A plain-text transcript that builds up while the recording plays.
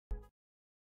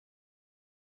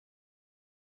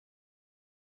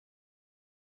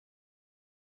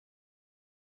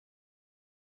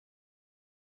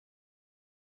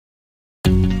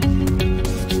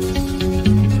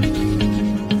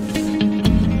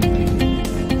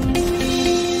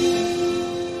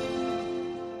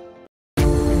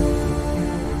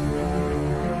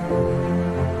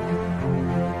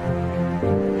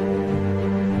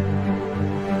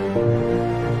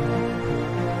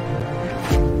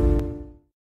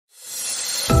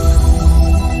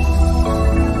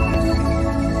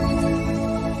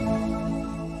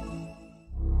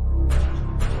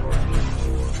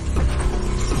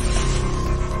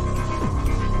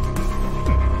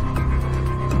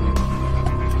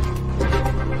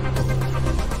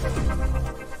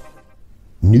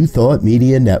New Thought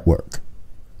Media Network.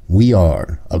 We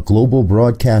are a global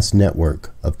broadcast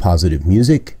network of positive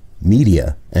music,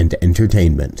 media, and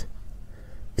entertainment,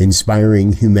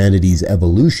 inspiring humanity's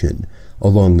evolution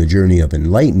along the journey of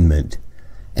enlightenment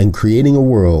and creating a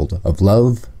world of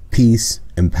love, peace,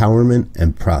 empowerment,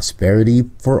 and prosperity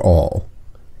for all.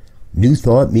 New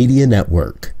Thought Media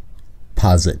Network.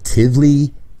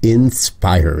 Positively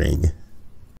inspiring.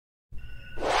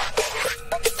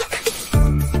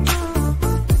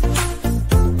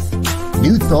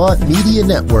 New Thought Media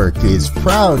Network is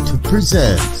proud to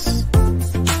present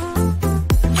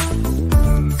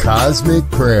Cosmic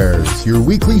Prayers, your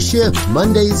weekly shift,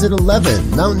 Mondays at 11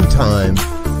 Mountain Time,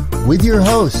 with your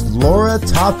host, Laura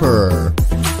Topper.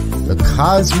 The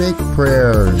Cosmic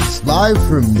Prayers, live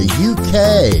from the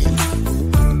UK.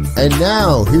 And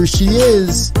now, here she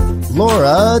is,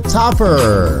 Laura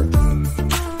Topper.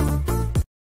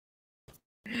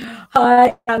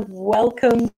 Hi, and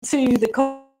welcome to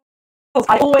the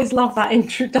I always love that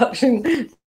introduction.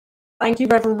 Thank you,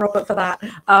 Reverend Robert, for that.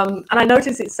 And I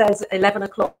notice it says 11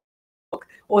 o'clock,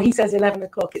 or he says 11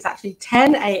 o'clock. It's actually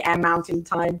 10 a.m. Mountain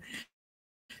Time.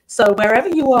 So wherever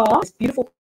you are, this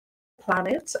beautiful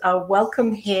planet,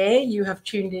 welcome here. You have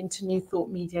tuned into New Thought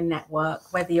Media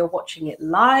Network, whether you're watching it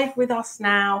live with us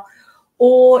now,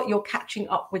 or you're catching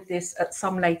up with this at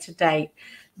some later date.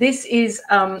 This is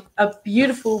a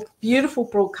beautiful, beautiful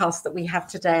broadcast that we have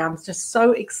today. I'm just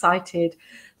so excited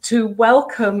to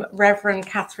welcome Rev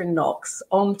Kathryn Knox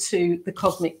onto the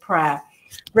Cosmic Prayer.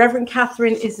 Reverend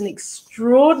Kathryn is an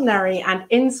extraordinary and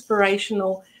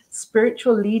inspirational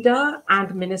spiritual leader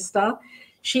and minister.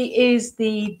 She is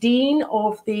the Dean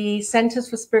of the Centers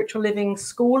for Spiritual Living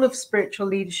School of Spiritual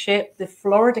Leadership, the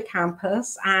Florida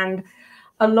campus, and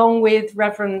along with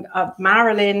Reverend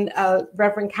Marilyn,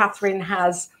 Reverend Kathryn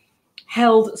has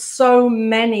held so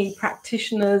many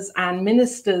practitioners and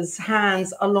ministers'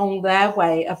 hands along their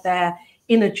way of their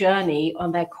inner journey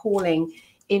on their calling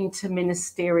into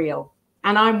ministerial.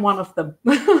 And I'm one of them.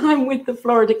 I'm with the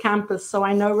Florida campus, so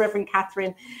I know Reverend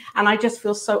Kathryn, and I just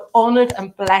feel so honored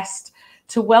and blessed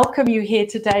to welcome you here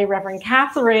today, Reverend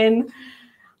Kathryn,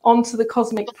 onto the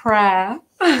Cosmic Prayer.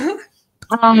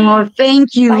 Oh,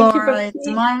 thank you, Laura. It's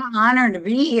my honor to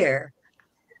be here.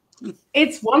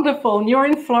 It's wonderful. And you're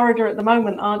in Florida at the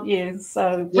moment, aren't you?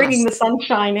 So bringing the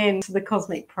sunshine into the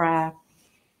Cosmic Prayer.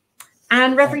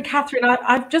 And Reverend Kathryn,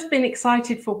 I've just been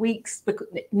excited for weeks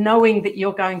knowing that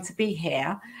you're going to be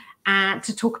here and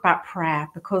to talk about prayer,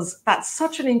 because that's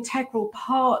such an integral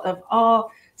part of our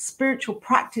spiritual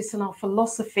practice and our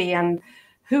philosophy. And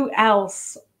who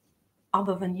else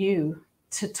other than you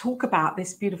to talk about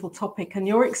this beautiful topic and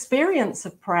your experience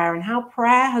of prayer and how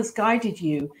prayer has guided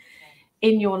you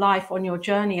in your life on your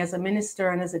journey as a minister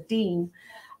and as a dean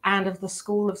and of the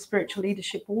School of Spiritual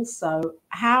Leadership also.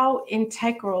 How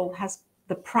integral has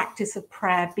the practice of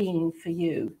prayer been for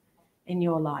you in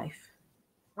your life?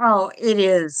 Oh, it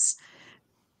is,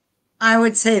 I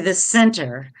would say, the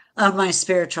center of my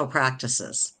spiritual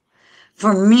practices.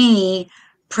 For me,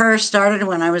 prayer started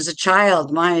when I was a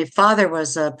child. My father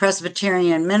was a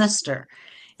Presbyterian minister.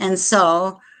 And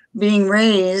so being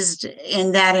raised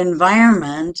in that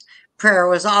environment, prayer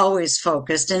was always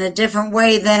focused in a different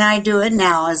way than I do it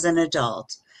now as an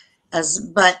adult. I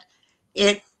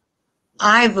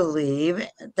believe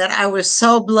that I was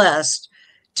so blessed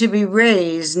to be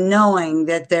raised knowing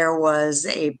that there was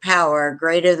a power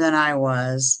greater than I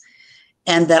was,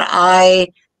 and that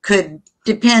I could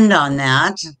depend on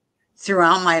that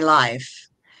throughout my life,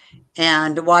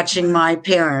 and watching my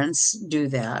parents do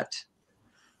that.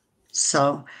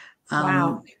 So,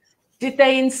 wow. Did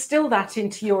they instill that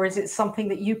into you, or is it something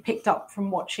that you picked up from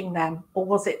watching them, or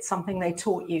was it something they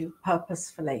taught you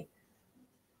purposefully?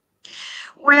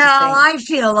 Well, I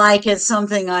feel like it's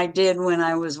something I did when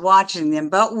I was watching them,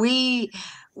 but we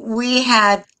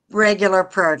had regular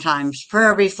prayer times,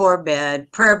 prayer before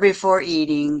bed, prayer before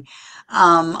eating,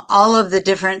 all of the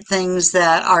different things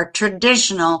that are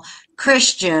traditional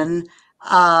Christian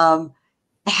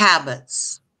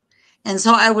habits. And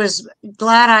so I was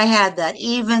glad I had that,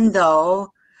 even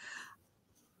though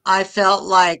I felt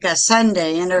like a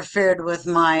Sunday interfered with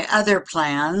my other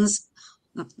plans.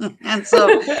 And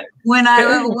so when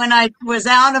I was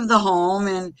out of the home,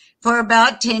 and for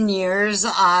about 10 years,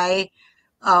 I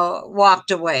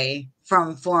walked away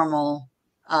from formal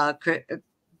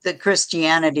the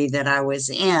Christianity that I was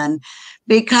in,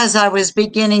 because I was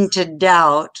beginning to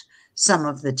doubt some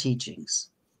of the teachings.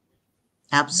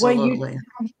 Absolutely.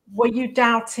 Were you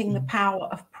doubting the power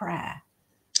of prayer?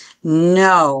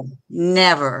 No,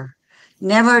 never.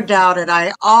 Never doubted.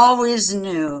 I always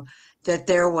knew that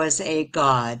there was a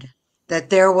God that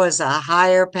there was a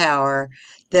higher power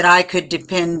that I could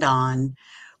depend on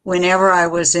whenever I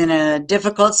was in a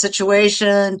difficult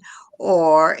situation,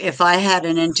 or if I had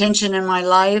an intention in my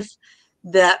life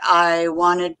that I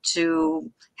wanted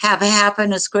to have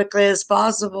happen as quickly as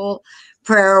possible.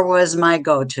 Prayer was my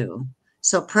go-to.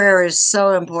 So prayer is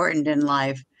so important in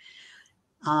life.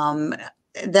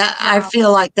 That I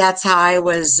feel like that's how I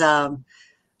was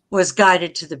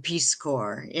guided to the Peace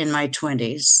Corps in my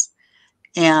 20s.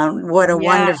 And what a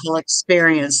wonderful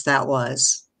experience that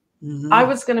was. I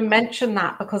was going to mention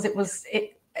that because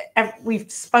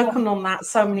we've spoken on that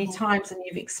so many times and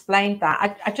you've explained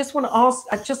that. I just want to ask,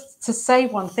 just to say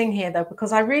one thing here though,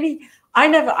 because I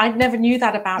never knew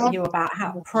that about you, about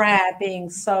how prayer being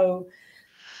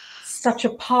such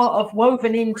a part of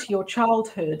woven into your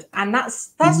childhood. And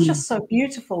that's just so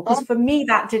beautiful, because for me,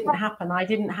 that didn't happen. I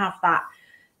didn't have that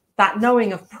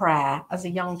knowing of prayer as a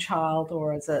young child,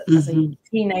 or as a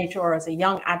teenager, or as a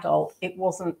young adult. It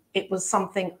was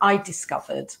something I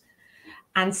discovered.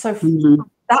 And so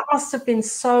that must have been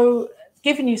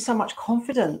given you so much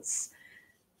confidence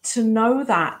to know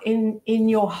that in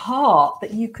your heart,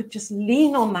 that you could just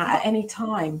lean on that at any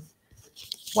time.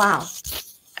 Wow.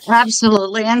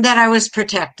 Absolutely. And that I was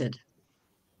protected.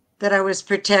 That I was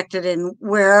protected in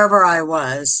wherever I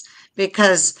was,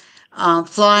 because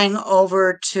flying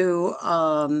over to,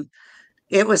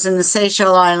 it was in the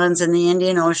Seychelles Islands in the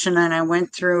Indian Ocean, and I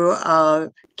went through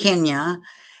Kenya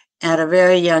at a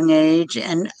very young age,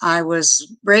 and I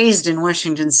was raised in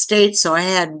Washington State, so I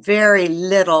had very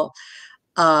little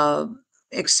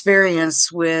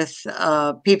experience with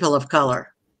people of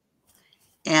color.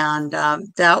 And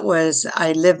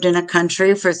I lived in a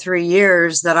country for 3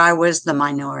 years that I was the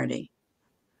minority.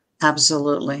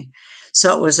 Absolutely.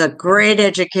 So it was a great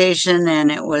education,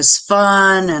 and it was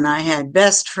fun, and I had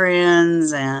best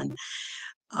friends, and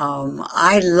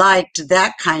I liked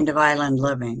that kind of island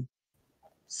living.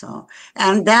 So,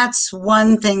 and that's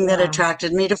one thing that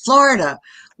attracted me to Florida,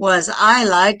 was I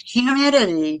liked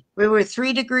humidity. We were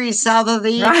 3 degrees south of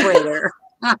the equator.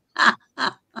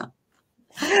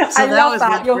 I love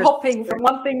that. You're hopping from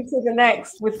one thing to the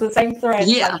next with the same thread.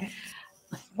 Yeah.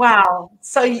 Wow.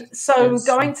 So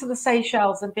going to the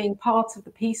Seychelles and being part of the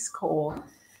Peace Corps,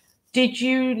 did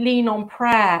you lean on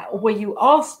prayer, or were you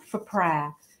asked for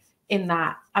prayer in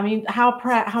that? I mean, how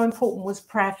important was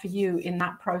prayer for you in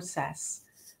that process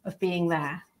of being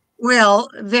there? Well,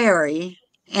 very,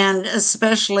 and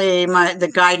especially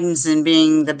the guidance in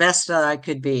being the best that I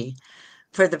could be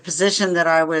for the position that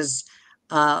I was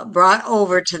brought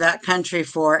over to that country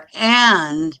for,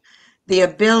 and the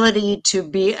ability to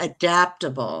be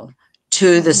adaptable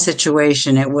to the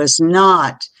situation. It was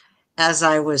not as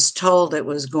I was told it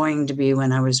was going to be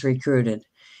when I was recruited.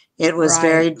 It was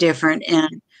very different,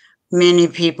 and many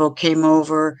people came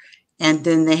over and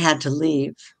then they had to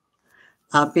leave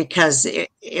because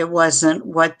it wasn't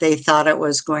what they thought it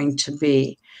was going to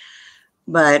be.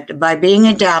 But by being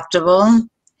adaptable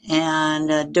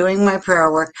and doing my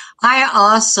prayer work,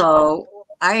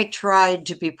 I tried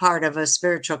to be part of a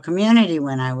spiritual community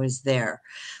when I was there.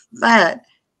 But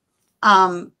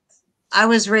I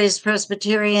was raised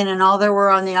Presbyterian, and all there were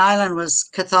on the island was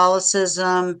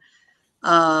Catholicism,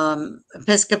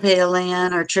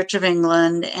 Episcopalian or Church of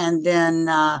England, and then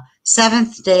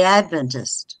Seventh-day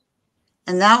Adventist.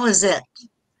 And that was it.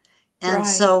 And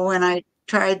so when I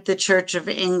tried the Church of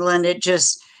England,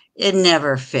 it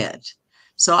never fit.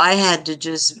 So I had to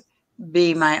just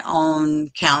be my own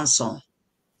counsel.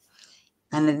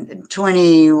 And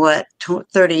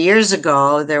 30 years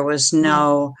ago, there was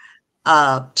no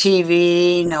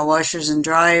TV, no washers and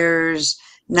dryers,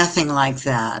 nothing like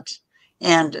that.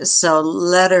 And so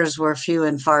letters were few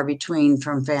and far between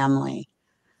from family.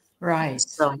 Right.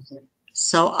 But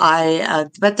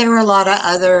there were a lot of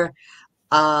other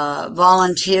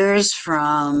volunteers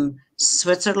from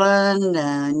Switzerland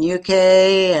and UK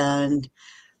and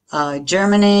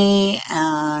Germany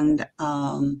and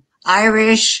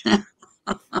Irish.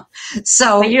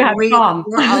 So you had fun.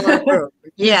 We're all a group.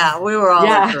 Yeah, we were all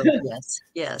a group.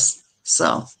 Yes.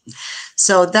 So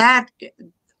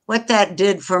what that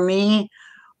did for me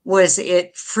was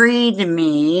it freed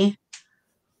me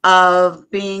of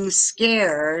being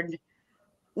scared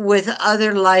with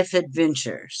other life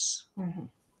adventures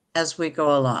as we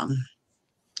go along,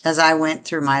 as I went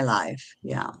through my life.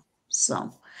 Yeah.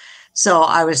 So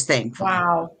I was thankful.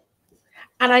 Wow.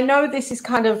 And I know this is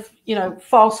kind of,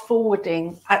 fast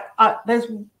forwarding.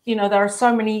 There are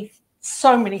so many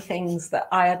things that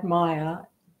I admire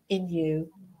in you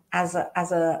as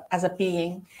a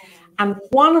being. And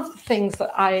one of the things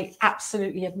that I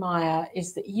absolutely admire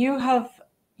is that you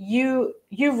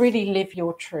really live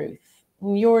your truth.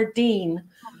 and you're a dean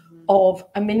of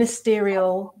a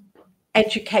ministerial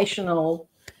educational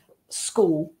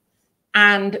school,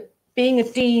 and being a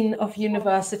dean of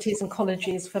universities and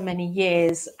colleges for many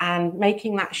years and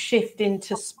making that shift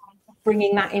into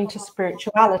bringing that into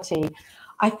spirituality,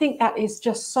 I think that is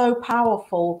just so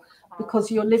powerful, because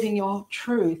you're living your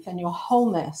truth and your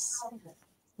wholeness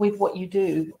with what you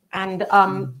do. And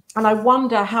I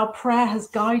wonder how prayer has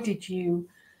guided you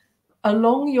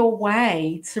along your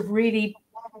way to really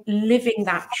living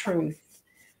that truth.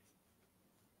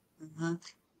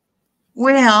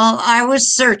 Well, I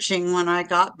was searching when I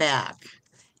got back.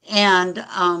 And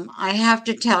I have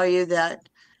to tell you that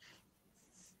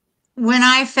when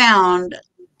I found,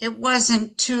 it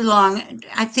wasn't too long,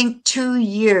 I think 2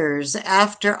 years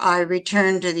after I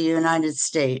returned to the United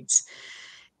States,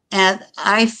 and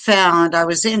I found I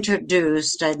was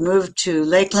introduced, I'd moved to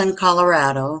Lakeland,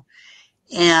 Colorado,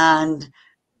 and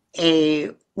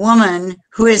a woman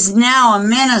who is now a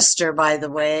minister, by the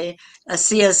way, a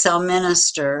CSL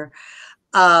minister,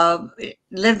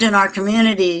 lived in our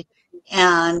community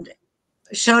and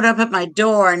showed up at my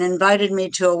door and invited me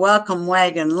to a welcome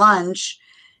wagon lunch.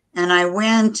 And I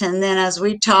went, and then as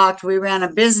we talked, we ran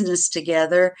a business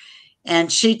together, and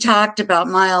she talked about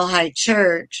Mile High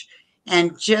Church.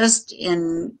 And just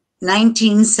in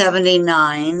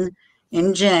 1979,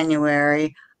 in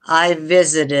January, I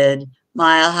visited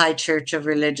Mile High Church of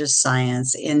Religious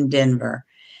Science in Denver.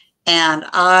 And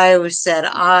I said,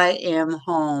 I am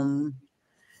home,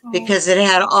 because it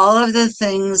had all of the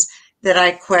things that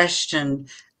I questioned.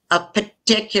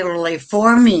 Particularly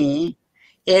for me,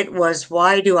 it was,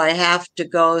 why do I have to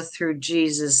go through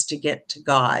Jesus to get to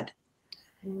God?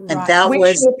 Right. And that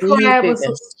was the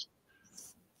biggest.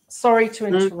 Sorry to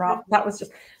interrupt. That was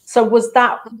just, so was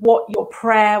that what your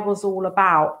prayer was all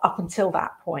about up until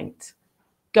that point?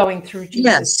 Going through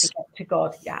Jesus to get to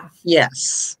God? Yeah.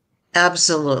 Yes,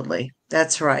 absolutely.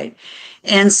 That's right.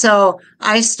 And so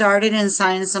I started in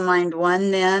Science of Mind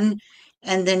 1 then,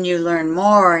 and then you learn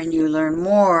more and you learn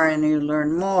more and you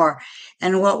learn more.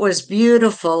 And what was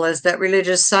beautiful is that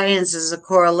religious science is a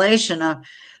correlation of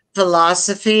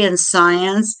philosophy and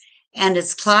science, and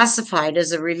it's classified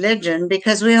as a religion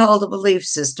because we hold a belief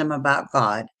system about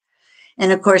God.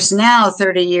 And of course, now,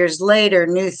 30 years later,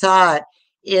 New Thought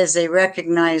is a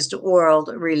recognized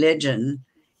world religion.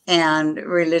 And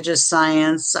religious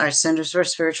science, our Centers for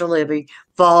Spiritual Living,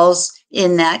 falls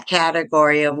in that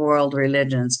category of world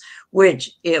religions, which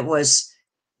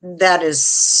that is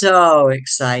so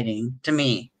exciting to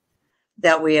me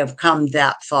that we have come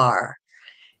that far.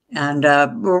 And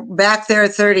back there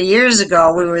 30 years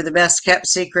ago, we were the best kept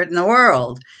secret in the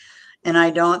world. And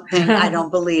I don't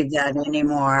believe that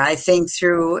anymore. I think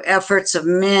through efforts of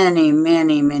many,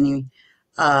 many, many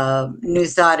New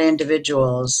Thought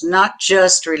individuals, not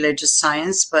just religious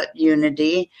science, but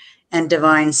unity and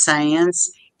divine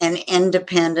science and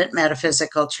independent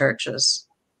metaphysical churches.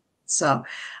 So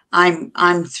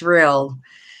I'm thrilled.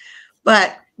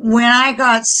 But when I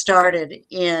got started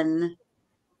in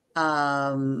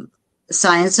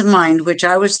Science of Mind, which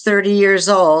I was 30 years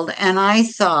old, and I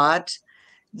thought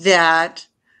that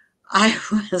I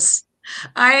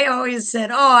always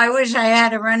said, oh, I wish I had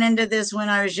to run into this when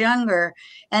I was younger.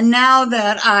 And now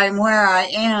that I'm where I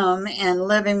am and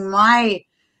living my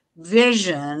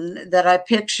vision that I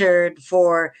pictured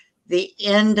for the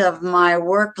end of my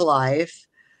work life,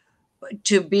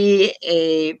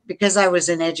 because I was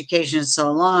in education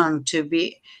so long,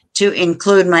 to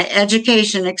include my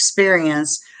education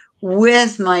experience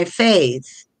with my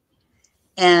faith,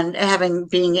 and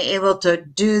being able to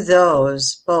do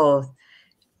those both,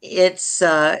 it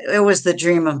was the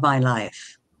dream of my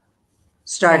life,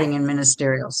 starting in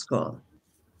ministerial school.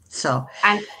 So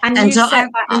and you so set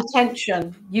that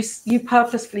intention. You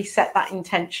purposefully set that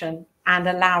intention and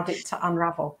allowed it to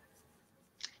unravel.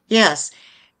 Yes,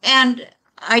 and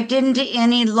I didn't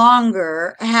any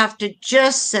longer have to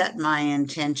just set my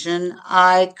intention.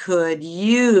 I could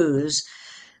use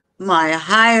my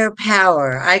higher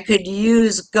power. I could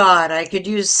use God. I could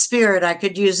use spirit. I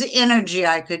could use energy.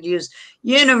 I could use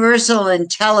universal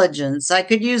intelligence. I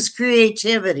could use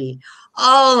creativity,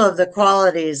 all of the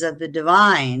qualities of the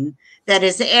divine that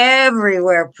is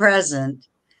everywhere present,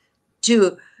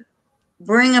 to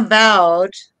bring about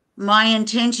my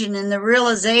intention in the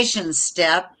realization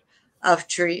step of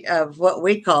what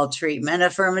we call treatment,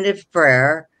 affirmative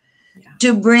prayer,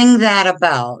 to bring that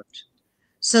about,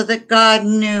 so that God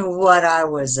knew what I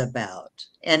was about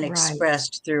and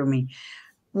expressed through me.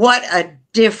 What a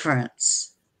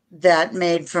difference that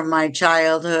made from my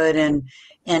childhood and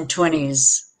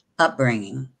 20s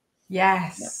upbringing.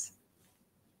 Yes.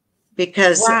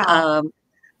 Because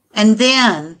And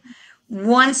then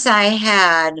once I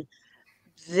had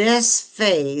this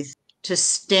faith to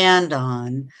stand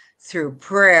on through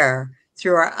prayer,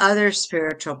 through our other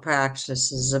spiritual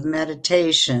practices of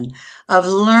meditation, of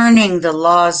learning the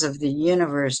laws of the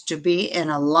universe, to be in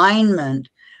alignment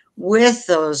with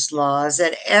those laws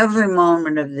at every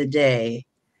moment of the day.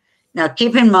 Now,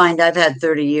 keep in mind, I've had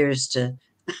 30 years to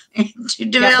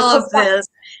develop this.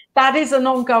 That is an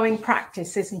ongoing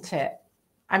practice, isn't it?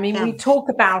 I mean, we talk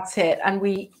about it and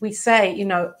we say, you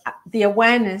know, the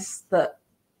awareness that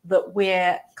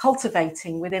we're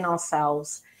cultivating within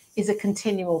ourselves is a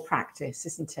continual practice,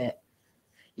 isn't it?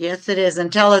 Yes, it is,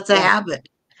 until it's a habit,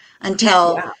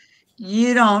 until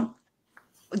you don't,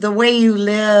 the way you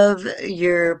live,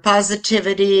 your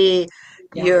positivity,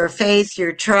 your faith,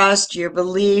 your trust, your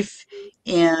belief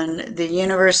in the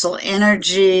universal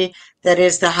energy that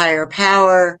is the higher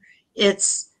power,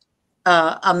 it's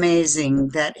amazing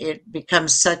that it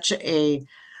becomes such a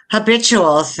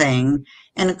habitual thing.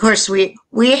 And of course, we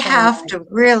have to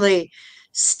really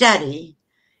study.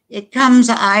 It comes,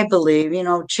 I believe, you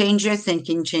know, change your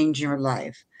thinking, change your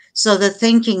life. So the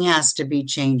thinking has to be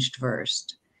changed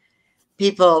first.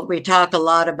 People, we talk a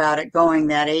lot about it going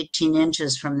that 18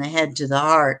 inches from the head to the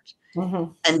heart.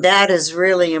 Mm-hmm. And that is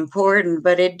really important,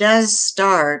 but it does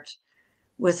start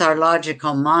with our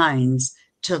logical minds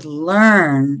to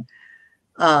learn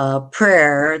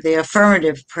prayer, the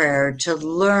affirmative prayer, to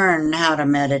learn how to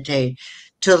meditate,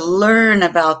 to learn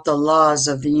about the laws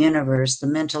of the universe, the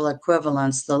mental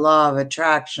equivalence, the law of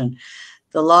attraction,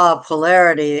 the law of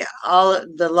polarity, all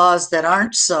the laws that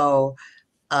aren't so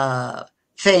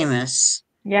famous.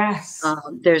 Yes.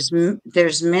 There's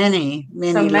many so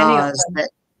many laws that,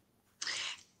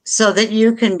 so that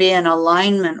you can be in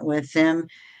alignment with them.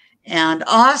 And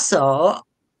also,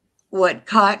 what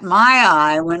caught my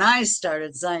eye when I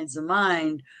started Science of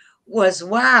Mind was,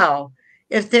 wow,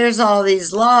 if there's all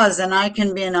these laws and I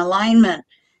can be in alignment,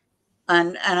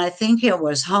 and I think it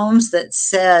was Holmes that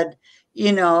said,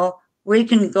 you know, we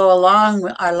can go along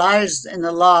with our lives in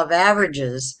the law of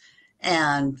averages,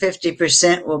 and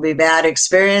 50% will be bad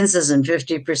experiences and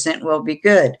 50% will be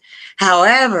good.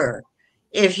 However,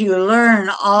 if you learn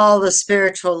all the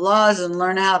spiritual laws and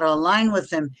learn how to align with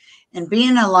them and be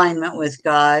in alignment with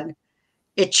God,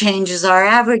 it changes our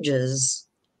averages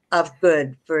of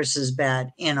good versus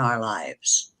bad in our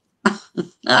lives.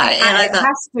 And I thought,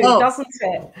 has to, doesn't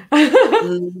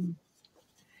it?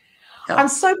 I'm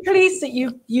so pleased that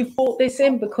you brought this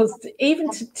in, because even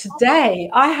today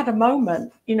I had a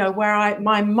moment, you know, where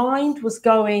my mind was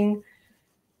going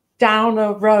down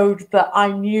a road that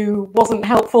I knew wasn't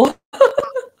helpful.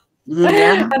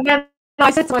 And then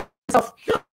I said to myself,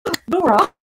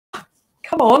 Laura,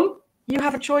 come on, you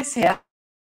have a choice here.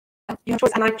 You have a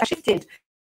choice. And I shifted.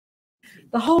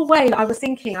 The whole way that I was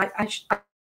thinking, I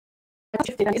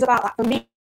shifted. And it's about that for me.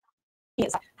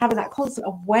 It's having that constant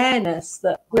awareness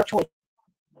that we're a choice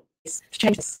to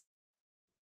change this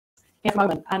in a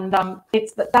moment. And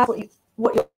it's that's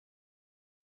what you're,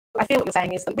 I feel what you're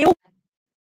saying is that we all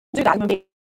do that. We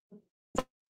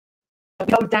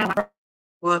go down.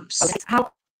 Whoops.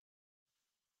 How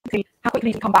quickly do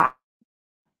you come back?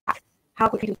 How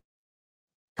quickly do you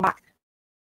come back?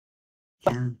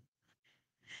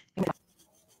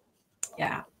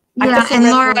 Yeah. Yeah, and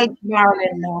Laura,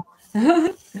 Marilyn now.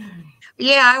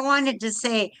 Yeah, I wanted to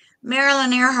say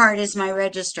Marilyn Earhart is my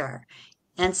registrar.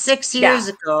 And 6 years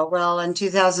ago, well, in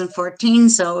 2014,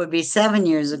 so it would be 7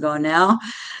 years ago now,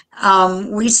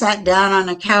 we sat down on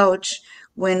a couch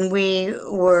when we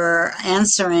were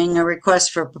answering a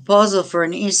request for proposal for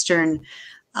an Eastern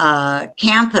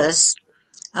campus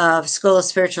of School of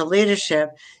Spiritual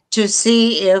Leadership, to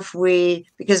see if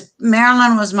because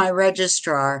Marilyn was my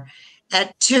registrar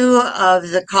at 2 of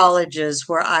the colleges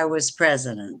where I was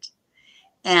president.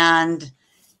 And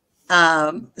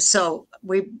so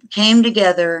we came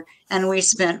together and we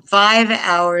spent 5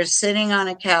 hours sitting on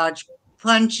a couch,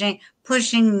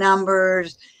 pushing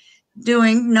numbers,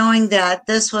 knowing that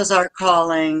this was our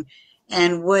calling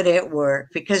and would it work?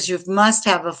 Because you must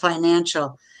have a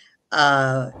financial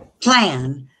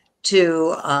plan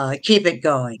to keep it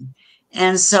going.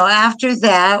 And so after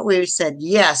that, we said,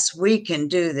 yes, we can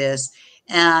do this,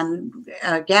 and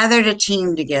gathered a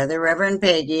team together. Reverend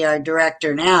Peggy, our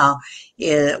director now,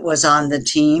 was on the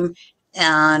team,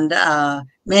 and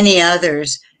many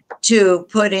others, to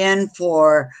put in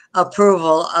for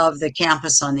approval of the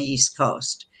campus on the East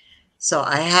Coast. So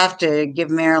I have to give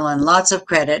Marilyn lots of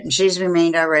credit, and she's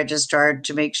remained our registrar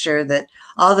to make sure that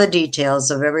all the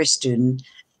details of every student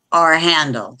are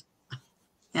handled.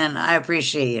 And I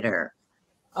appreciate her.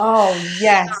 Oh,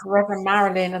 yes, Reverend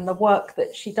Marilyn and the work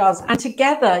that she does. And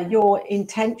together, your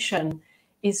intention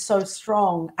is so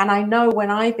strong. And I know when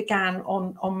I began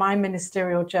on my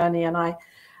ministerial journey,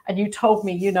 and you told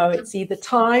me, you know, it's either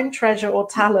time, treasure, or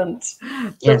talent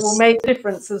that will Yes. make a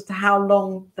difference as to how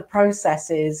long the process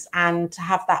is, and to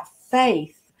have that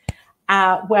faith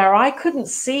where I couldn't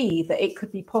see that it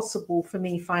could be possible for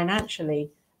me financially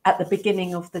at the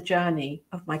beginning of the journey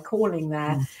of my calling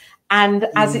there. And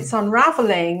as it's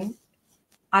unraveling,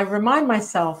 I remind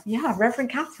myself, yeah, Reverend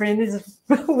Kathryn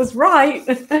was right.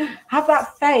 Have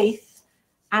that faith,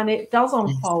 and it does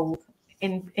unfold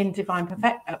in divine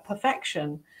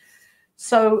perfection.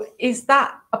 So is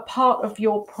that a part of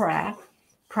your prayer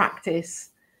practice,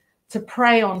 to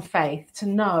pray on faith, to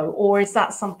know, or is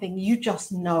that something you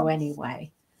just know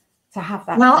anyway, to have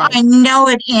that Well, faith? I know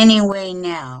it anyway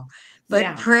now, but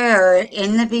Yeah. prayer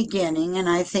in the beginning, and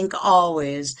I think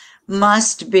always,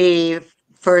 must be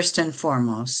first and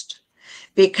foremost,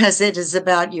 because it is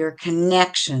about your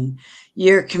connection,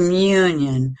 your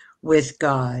communion with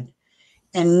God,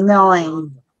 and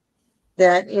knowing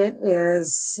that it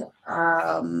is,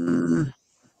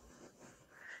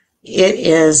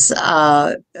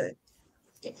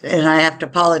 and I have to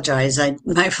apologize.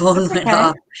 My phone That's went okay.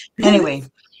 off. Anyway,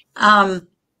 um,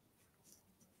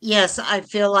 yes, I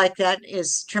feel like that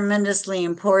is tremendously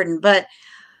important, but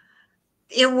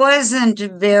it wasn't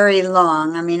very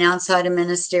long. I mean, outside of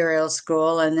ministerial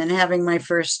school and then having my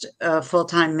first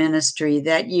full-time ministry,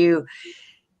 that you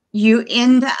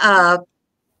end up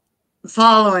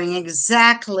following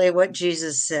exactly what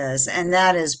Jesus says, and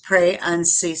that is pray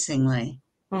unceasingly.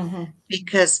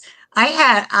 Because I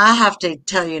have to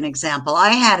tell you an example. I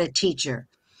had a teacher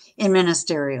in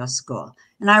ministerial school,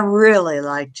 and I really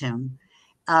liked him.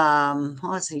 What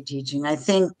was he teaching? I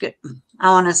think I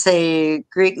want to say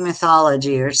Greek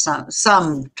mythology or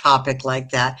some topic like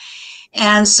that.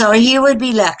 And so he would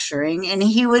be lecturing, and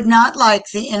he would not like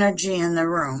the energy in the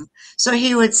room. So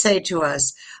he would say to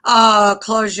us, "Oh,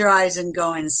 close your eyes and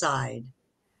go inside."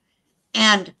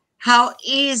 And how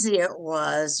easy it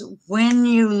was when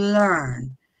you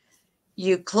learn.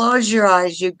 You close your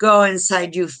eyes, you go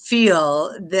inside, you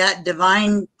feel that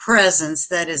divine presence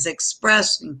that is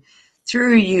expressing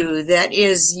through you, that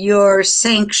is your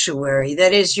sanctuary,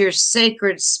 that is your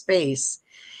sacred space.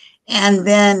 And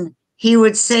then he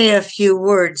would say a few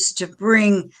words to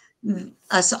bring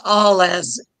us all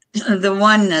as the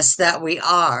oneness that we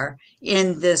are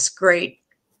in this great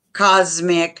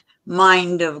cosmic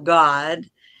mind of God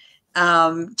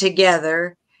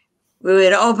together. We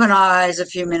would open our eyes a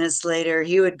few minutes later.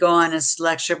 He would go on his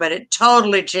lecture, but it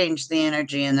totally changed the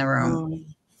energy in the room.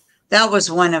 That was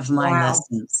one of my Wow.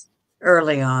 lessons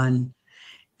early on.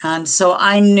 And so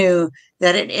I knew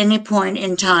that at any point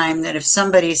in time, that if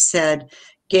somebody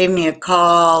gave me a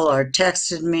call or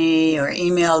texted me or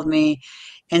emailed me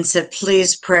and said,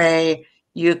 please pray,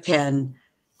 you can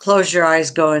close your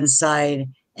eyes, go inside,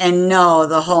 and know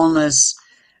the wholeness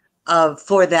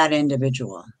for that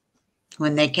individual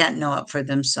when they can't know it for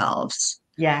themselves.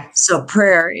 Yes. So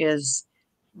prayer is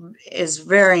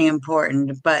very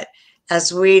important. But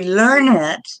as we learn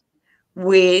it,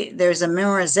 there's a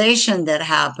memorization that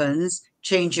happens,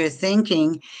 change your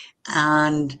thinking.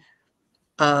 And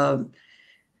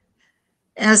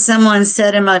as someone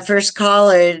said in my first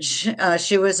college,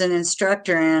 she was an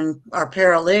instructor in our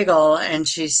paralegal, and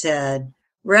she said,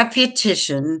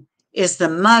 repetition is the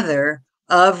mother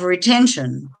of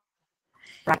retention.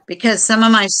 Because some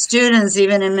of my students,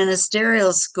 even in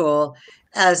ministerial school,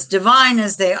 as divine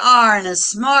as they are and as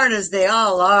smart as they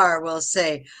all are, will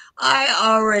say, I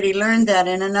already learned that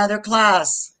in another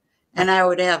class. And I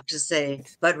would have to say,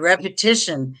 but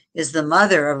repetition is the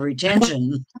mother of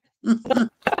retention.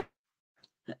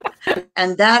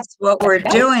 And that's what we're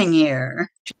doing here.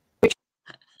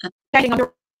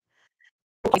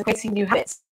 Creating new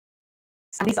habits.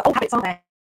 And these are old habits, aren't they?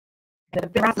 That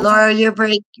have been around. Laura, you're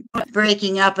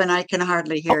breaking up and I can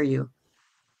hardly hear you.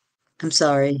 I'm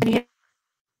sorry.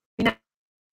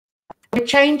 We're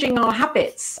changing our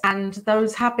habits, and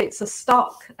those habits are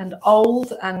stuck and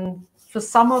old, and for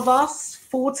some of us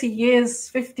 40 years,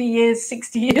 50 years,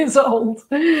 60 years old.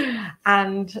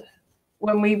 And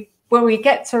when we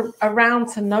get around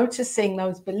to noticing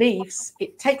those beliefs,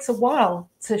 it takes a while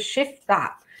to shift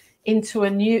that into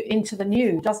the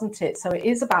new, doesn't it? So it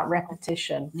is about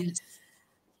repetition.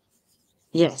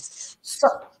 Yes. So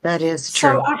that is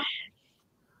true.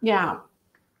 Yeah.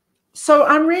 So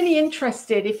I'm really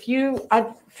interested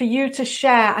for you to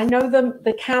share. I know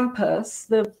the campus,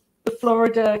 the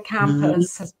Florida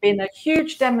campus, has been a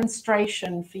huge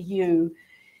demonstration for you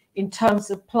in terms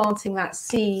of planting that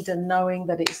seed and knowing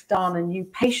that it's done, and you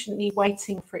patiently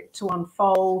waiting for it to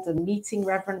unfold, and meeting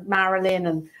Reverend Marilyn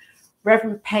and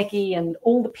Reverend Peggy and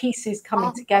all the pieces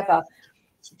coming together.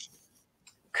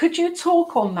 Could you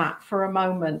talk on that for a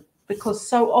moment? Because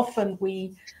so often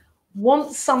we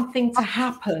want something to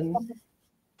happen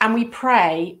and we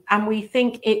pray and we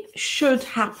think it should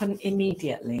happen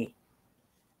immediately.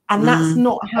 And that's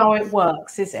not how it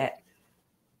works, is it?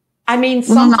 I mean,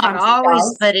 sometimes not always, it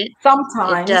does. but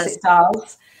Sometimes it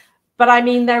does. But I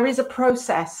mean, there is a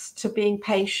process to being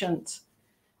patient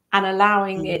and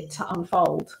allowing it to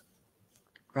unfold.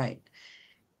 Right.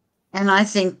 And I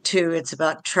think, too, it's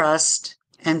about trust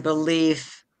and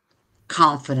belief,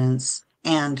 confidence,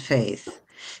 and faith.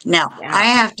 Now, I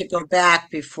have to go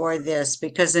back before this,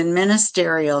 because in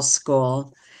ministerial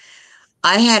school,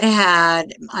 I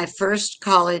had my first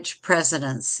college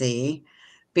presidency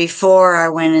before I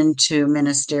went into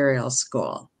ministerial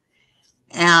school.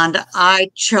 And I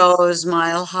chose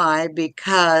Mile High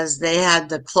because they had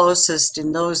the closest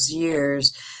in those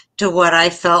years to what I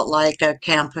felt like a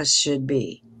campus should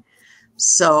be.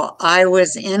 So I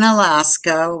was in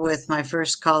Alaska with my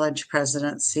first college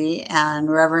presidency, and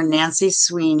Reverend Nancy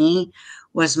Sweeney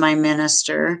was my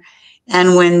minister.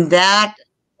 And when that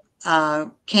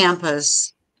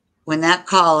campus, when that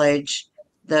college,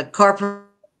 the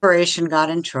corporation got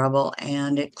in trouble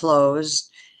and it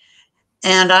closed,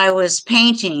 and I was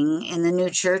painting in the new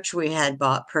church we had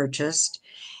purchased.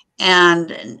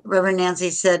 And Reverend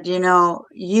Nancy said, you know,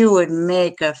 you would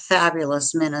make a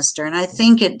fabulous minister. And I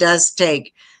think it does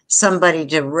take somebody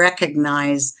to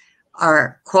recognize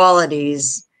our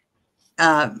qualities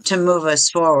to move us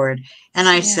forward. And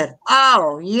I said,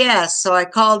 oh, yes. So I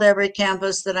called every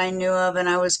campus that I knew of, and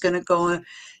I was going to go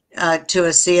to a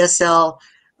CSL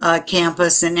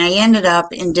campus. And I ended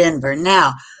up in Denver.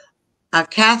 Now,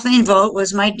 Kathleen Vogt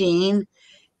was my dean,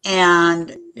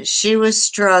 and she was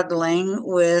struggling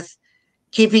with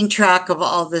keeping track of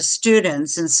all the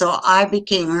students. And so I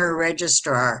became her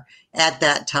registrar at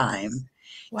that time.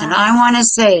 Wow. And I want to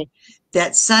say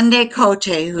that Sunday Cote,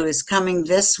 who is coming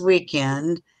this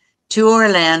weekend to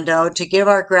Orlando to give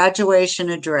our graduation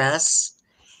address,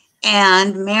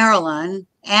 and Marilyn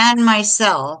and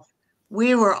myself,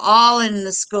 we were all in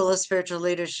the School of Spiritual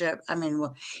Leadership. I mean,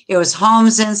 it was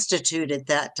Holmes Institute at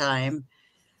that time,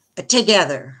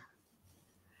 together.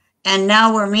 And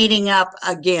now we're meeting up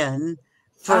again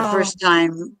for the first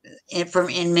time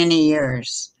in many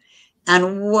years.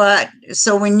 And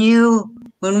so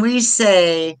when we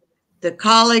say the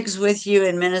colleagues with you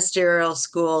in ministerial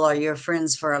school are your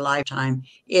friends for a lifetime,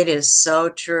 it is so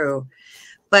true.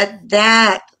 But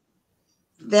that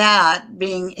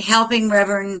being helping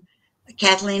Reverend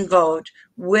Kathleen Vogt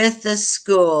with the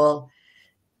school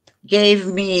gave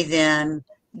me then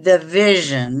the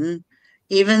vision,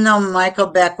 even though Michael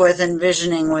Beckwith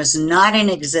envisioning was not in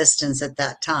existence at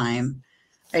that time.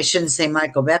 I shouldn't say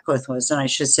Michael Beckwith was, and I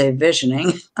should say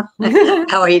visioning,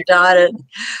 how he taught it,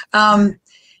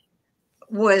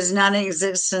 was not in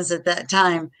existence at that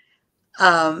time.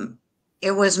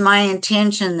 It was my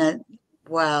intention that,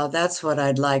 wow, that's what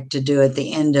I'd like to do at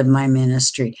the end of my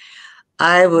ministry.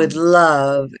 I would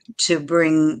love to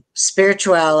bring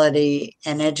spirituality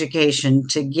and education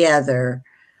together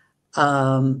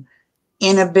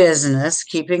in a business,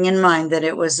 keeping in mind that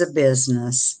it was a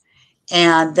business.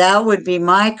 And that would be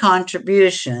my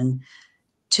contribution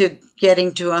to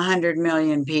getting to 100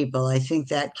 million people. I think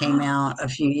that came out a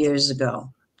few years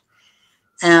ago.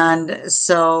 And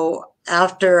so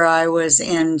after I was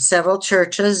in several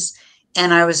churches,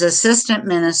 and I was assistant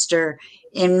minister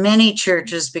in many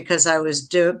churches because I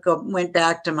went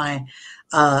back to my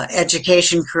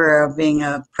education career of being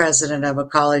a president of a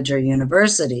college or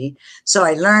university. So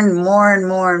I learned more and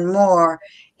more and more,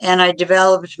 and I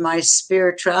developed my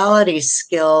spirituality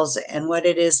skills and what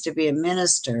it is to be a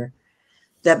minister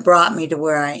that brought me to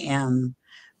where I am.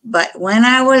 But when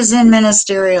I was in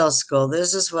ministerial school,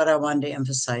 this is what I wanted to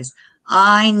emphasize.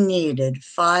 I needed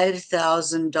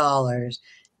 $5,000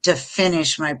 to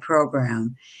finish my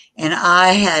program. And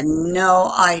I had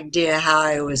no idea how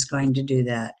I was going to do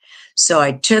that. So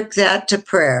I took that to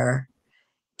prayer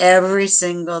every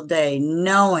single day,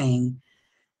 knowing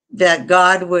that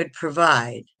God would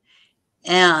provide.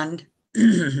 And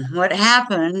what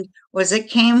happened was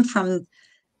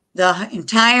the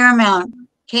entire amount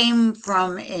came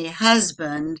from a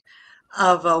husband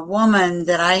of a woman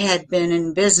that I had been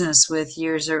in business with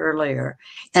years earlier.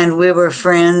 And we were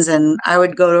friends, and I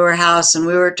would go to her house and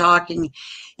we were talking,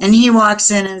 and he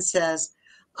walks in and says,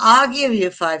 I'll give you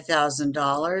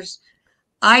 $5,000.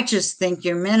 I just think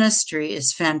your ministry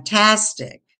is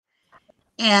fantastic.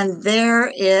 And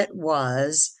there it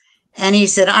was. And he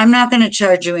said, I'm not going to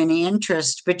charge you any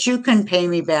interest, but you can pay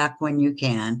me back when you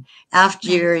can after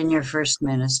you're in your first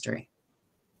ministry.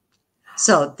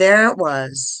 So there it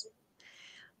was.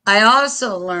 I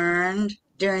also learned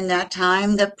during that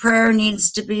time that prayer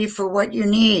needs to be for what you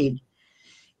need.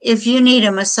 If you need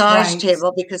a massage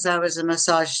table, because I was a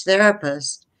massage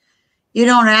therapist, you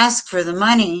don't ask for the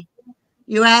money,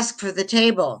 you ask for the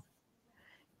table.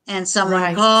 And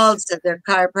someone called, said their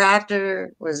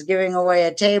chiropractor was giving away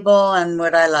a table and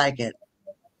would I like it?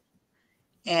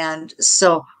 And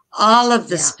so all of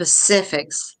the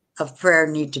specifics of prayer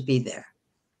need to be there.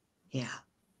 Yeah.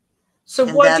 So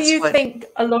what do you think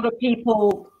a lot of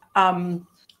people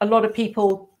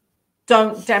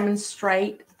don't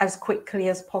demonstrate as quickly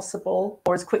as possible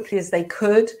or as quickly as they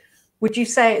could? Would you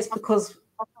say it's because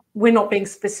we're not being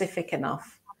specific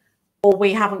enough, or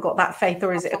we haven't got that faith,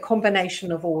 or is it a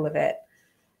combination of all of it?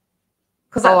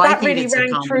 Because that really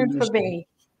rang true for me.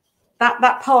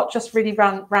 That part just really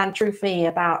ran true for me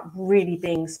about really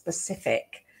being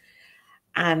specific.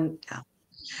 And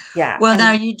yeah. Well,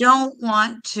 now you don't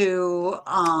want to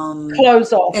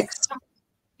close off.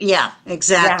 Yeah,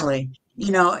 exactly. Yeah.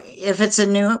 You know, if it's a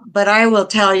new, but I will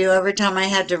tell you, every time I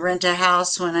had to rent a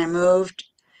house when I moved,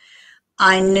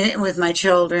 I knew with my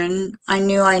children, I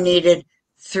knew I needed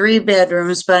 3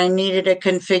 bedrooms, but I needed a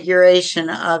configuration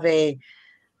of a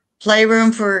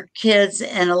playroom for kids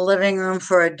and a living room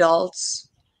for adults,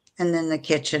 and then the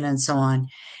kitchen and so on.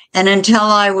 And until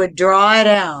I would draw it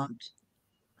out,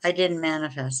 I didn't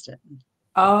manifest it.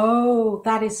 Oh,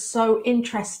 that is so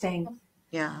interesting.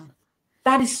 Yeah.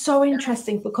 That is so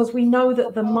interesting, because we know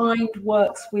that the mind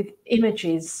works with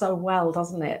images so well,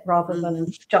 doesn't it? Rather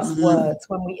than just words.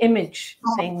 When we image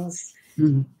things,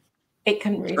 it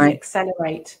can really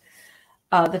accelerate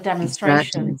the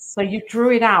demonstrations. Exactly. So you drew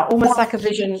it out almost like a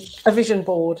vision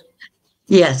board.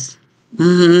 Yes.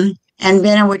 And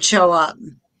then it would show up.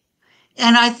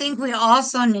 And I think we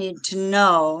also need to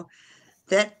know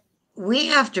that we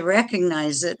have to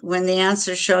recognize it when the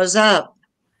answer shows up.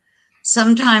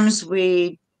 Sometimes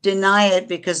we deny it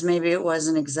because maybe it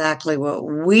wasn't exactly what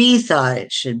we thought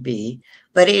it should be,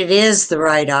 but it is the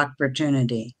right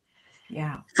opportunity.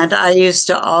 Yeah. And I used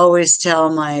to always tell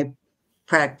my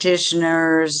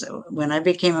practitioners, when I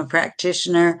became a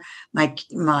practitioner,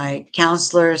 my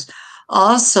counselors,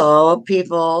 also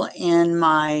people in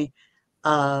my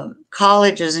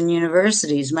colleges and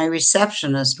universities, my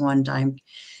receptionist one time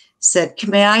said,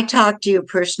 may I talk to you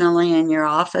personally in your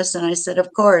office? And I said,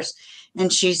 of course.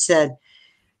 And she said,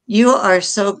 you are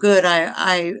so good.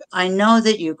 I know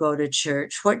that you go to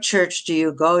church. What church do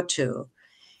you go to?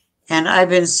 And I've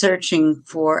been searching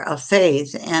for a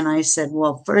faith. And I said,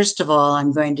 well, first of all,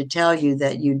 I'm going to tell you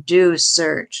that you do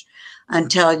search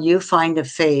until you find a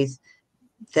faith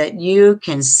that you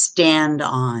can stand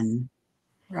on.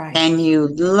 Right. And you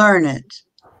learn it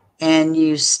and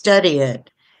you study it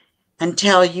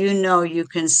until you know you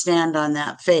can stand on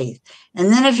that faith.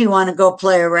 And then if you want to go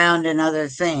play around in other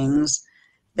things,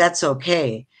 that's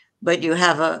okay. But you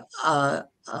have a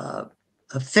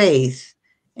faith,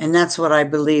 and that's what I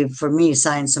believe for me,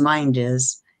 Science of Mind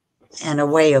is, and a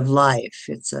way of life.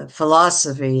 It's a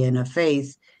philosophy and a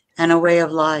faith and a way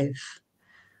of life.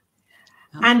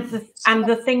 And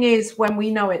the thing is, when we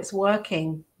know it's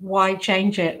working, why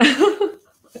change it?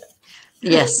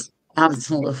 Yes,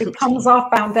 absolutely. It becomes our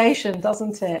foundation,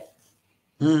 doesn't it?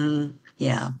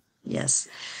 Yeah, yes.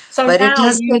 So but it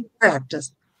does take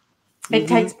practice. It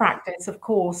takes practice, of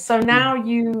course. So now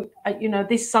you know,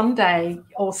 this Sunday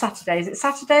or Saturday, is it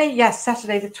Saturday? Yes,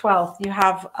 Saturday the 12th, you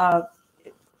have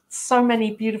so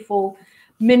many beautiful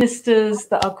ministers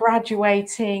that are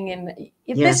graduating, and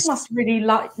this must really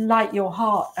light your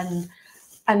heart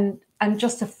and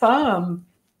just affirm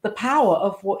the power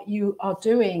of what you are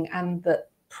doing, and that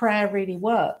prayer really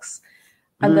works,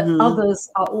 and that others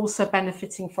are also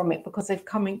benefiting from it because they've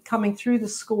coming through the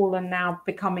school and now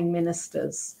becoming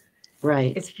ministers.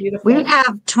 Right. It's beautiful. We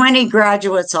have 20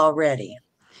 graduates already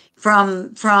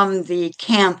from the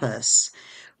campus.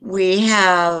 We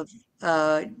have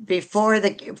before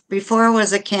it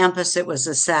was a campus, it was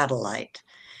a satellite.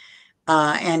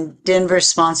 And Denver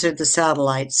sponsored the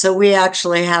satellite. So we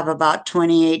actually have about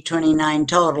 28, 29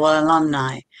 total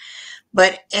alumni.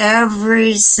 But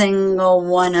every single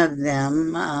one of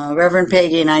them, Reverend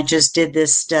Peggy and I just did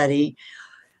this study,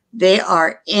 they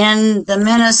are in the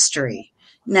ministry.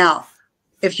 Now,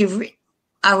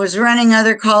 I was running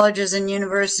other colleges and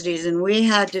universities, and we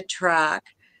had to track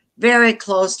very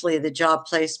closely the job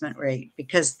placement rate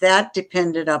because that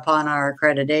depended upon our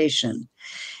accreditation.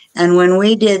 And when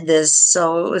we did this,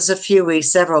 so it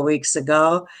was several weeks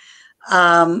ago,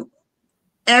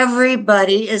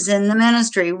 Everybody is in the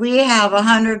ministry. We have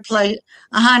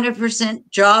 100%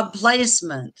 job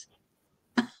placement.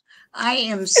 I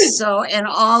am so, and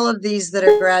all of these that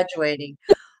are graduating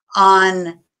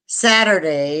on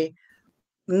Saturday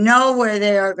know where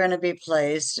they are going to be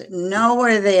placed, know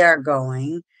where they are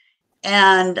going.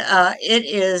 And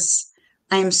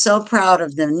I'm so proud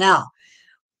of them. Now,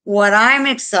 what I'm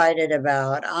excited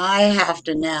about, I have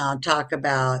to now talk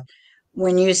about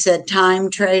when you said time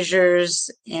treasures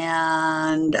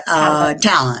and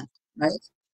talent, right?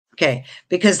 Okay,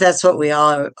 because that's what we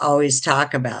all always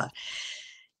talk about.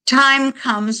 Time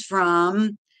comes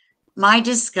from my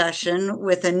discussion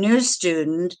with a new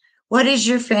student. What is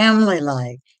your family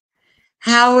like?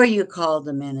 How are you called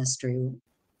to ministry?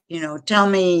 Tell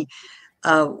me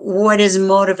what is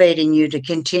motivating you to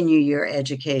continue your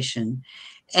education.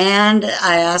 And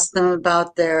I asked them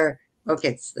about their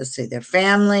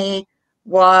family,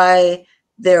 why,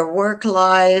 their work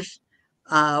life,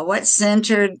 what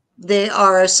center they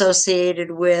are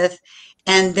associated with,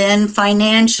 and then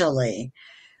financially,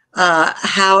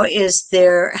 how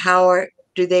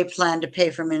do they plan to pay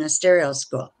for ministerial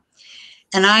school?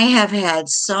 And I have had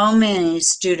so many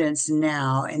students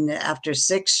now after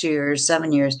 6 years,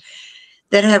 7 years,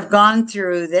 that have gone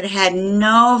through that had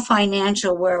no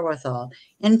financial wherewithal.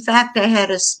 In fact, I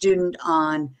had a student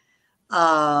on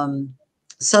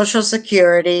Social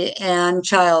Security and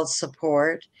child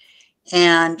support,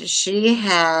 and she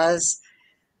has,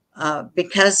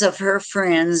 because of her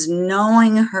friends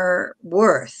knowing her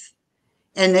worth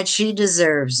and that she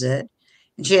deserves it,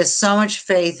 and she has so much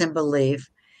faith and belief,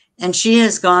 and she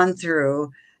has gone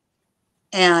through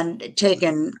and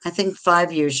taken, I think,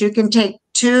 5 years. You can take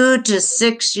 2 to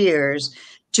 6 years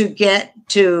to get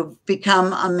to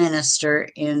become a minister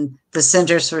in the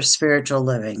Centers for Spiritual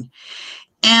Living.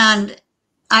 And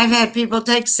I've had people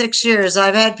take 6 years.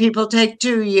 I've had people take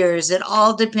 2 years. It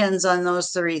all depends on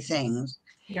those 3 things.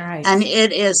 Right. And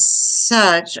it is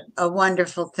such a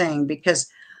wonderful thing, because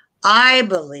I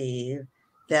believe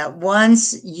that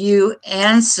once you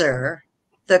answer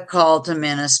the call to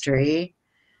ministry,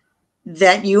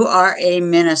 that you are a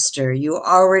minister. You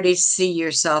already see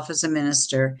yourself as a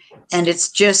minister, and it's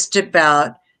just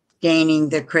about gaining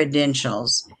the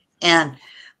credentials. And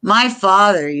my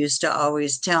father used to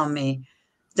always tell me,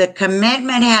 the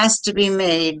commitment has to be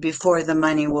made before the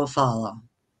money will follow.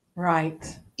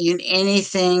 Right. In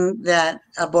anything that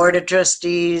a board of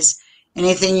trustees,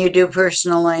 anything you do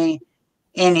personally,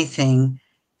 anything.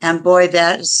 And boy,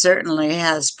 that certainly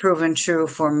has proven true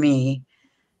for me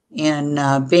in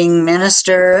being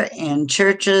minister in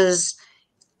churches,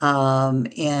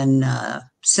 in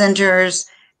centers,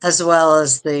 as well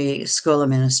as the School of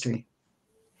Ministry.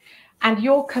 And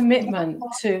your commitment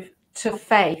to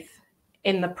faith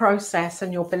in the process,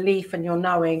 and your belief and your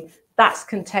knowing, that's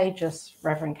contagious,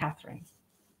 Reverend Kathryn.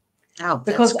 Oh,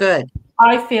 because that's good.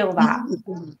 I feel that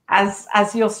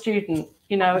as your student,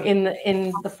 in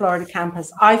the Florida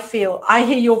campus, I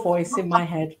hear your voice in my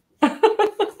head.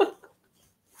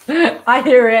 I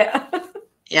hear it.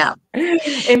 Yeah.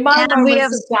 In my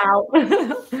moments of doubt,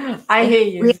 I hear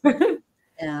you.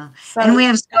 Yeah. And we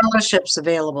have scholarships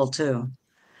available too,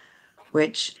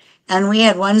 and we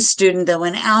had one student that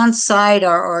went outside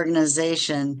our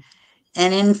organization,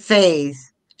 and in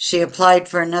faith, she applied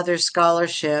for another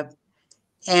scholarship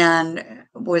and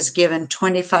was given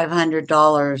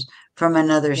 $2,500 from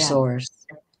another source.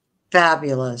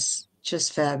 Fabulous.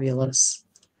 Just fabulous.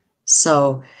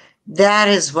 So that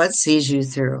is what sees you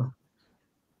through.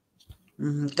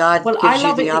 God gives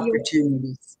you the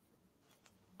opportunities.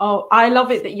 Oh, I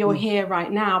love it that you're here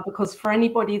right now, because for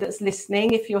anybody that's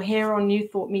listening, if you're here on New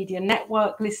Thought Media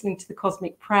Network, listening to the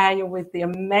Cosmic Prayer, you're with the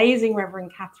amazing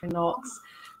Reverend Kathryn Knox,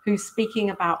 who's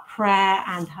speaking about prayer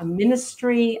and her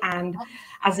ministry. And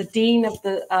as a dean of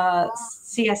the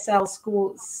CSL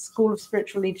School of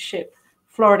Spiritual Leadership,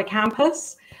 Florida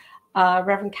campus,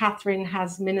 Reverend Kathryn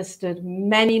has ministered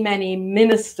many, many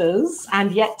ministers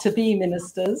and yet to be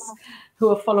ministers who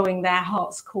are following their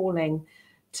heart's calling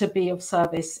to be of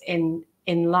service in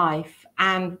life.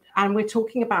 And we're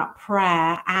talking about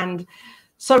prayer. And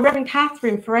so, Reverend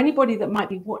Kathryn, for anybody that might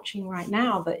be watching right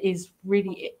now that is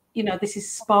really, this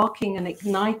is sparking and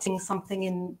igniting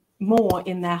something more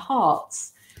in their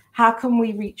hearts, how can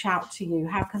we reach out to you?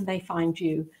 How can they find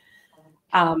you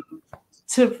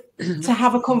to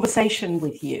have a conversation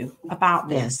with you about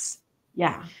this?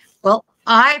 Yeah. Well,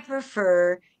 I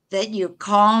prefer that you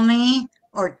call me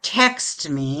or text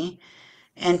me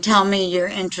and tell me you're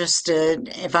interested.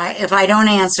 If I don't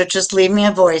answer, just leave me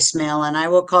a voicemail and I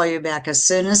will call you back as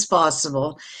soon as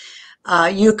possible.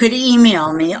 You could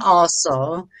email me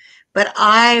also, But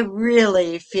I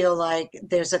really feel like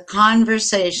there's a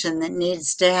conversation that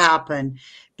needs to happen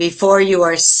before you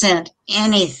are sent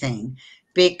anything,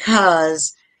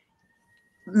 because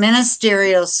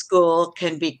ministerial school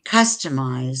can be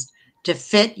customized to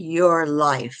fit your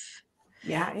life.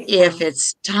 Yeah, If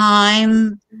it's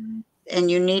time and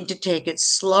you need to take it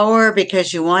slower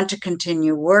because you want to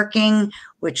continue working,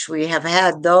 which we have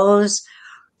had those,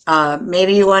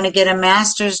 maybe you want to get a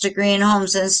master's degree in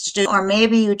Holmes Institute, or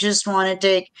maybe you just want to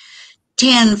take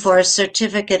 10 for a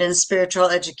certificate in spiritual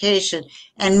education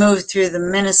and move through the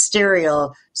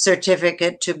ministerial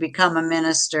certificate to become a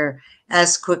minister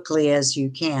as quickly as you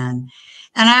can.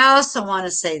 And I also want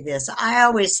to say this. I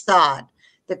always thought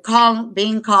that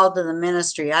being called to the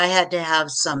ministry, I had to have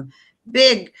some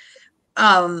big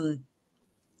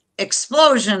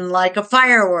explosion like a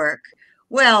firework.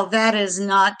 Well, that is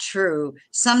not true.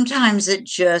 Sometimes it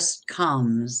just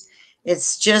comes.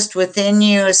 It's just within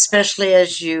you, especially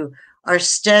as you are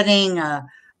studying a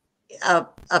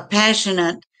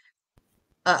passionate,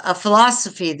 a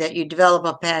philosophy that you develop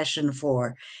a passion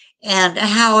for, and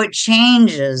how it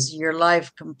changes your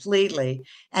life completely,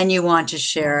 and you want to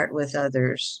share it with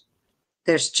others.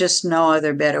 There's just no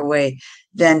other better way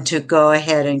than to go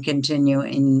ahead and continue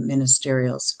in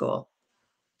ministerial school.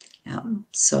 Yeah.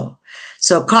 So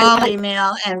call,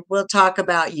 email, and we'll talk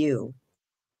about you.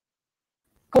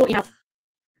 Cool. Yeah.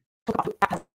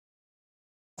 Talk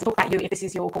about you. If this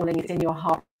is your calling, it's in your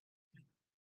heart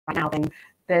right now, then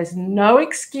there's no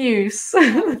excuse.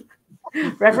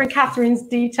 Reverend Kathryn's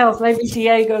details, maybe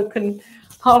Diego can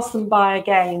pass them by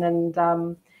again. And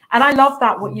I love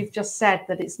that, what you've just said,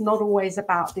 that it's not always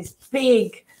about this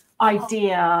big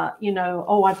idea, you know,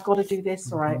 oh, I've got to do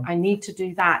this, or I need to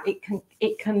do that.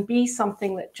 It can be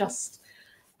something that just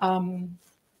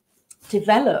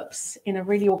develops in a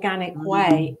really organic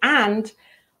way. And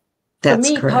for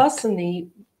me personally,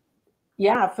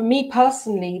 my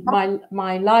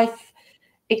life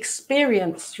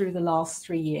experience through the last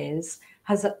 3 years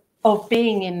of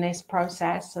being in this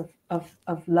process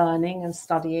of learning and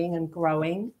studying and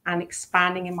growing and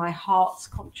expanding in my heart's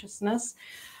consciousness,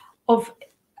 of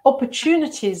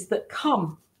opportunities that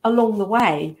come along the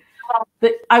way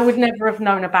that I would never have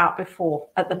known about before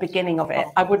at the beginning of it.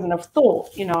 I wouldn't have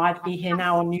thought, you know, I'd be here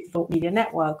now on New Thought Media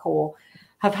Network, or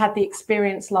have had the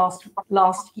experience last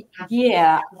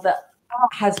year that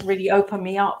has really opened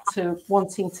me up to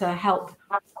wanting to help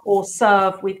or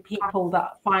serve with people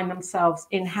that find themselves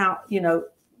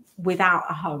without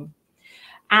a home.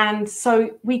 And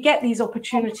so we get these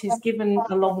opportunities given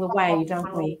along the way,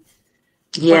 don't we?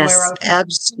 Yes,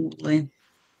 absolutely.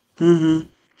 Mm-hmm.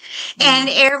 And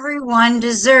everyone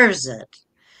deserves it.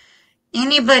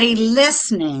 Anybody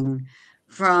listening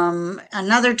from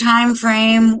another time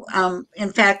frame,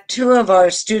 in fact, 2 of our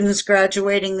students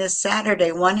graduating this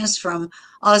Saturday, one is from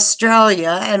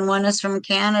Australia and one is from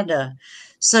Canada.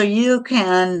 So you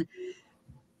can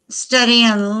study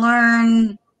and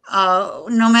learn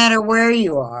no matter where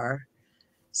you are.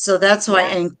 So that's why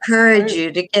I encourage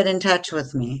you to get in touch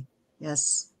with me.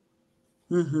 Yes.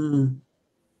 Mm-hmm.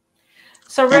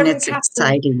 So, and it's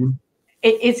exciting.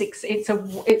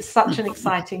 It's such an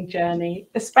exciting journey,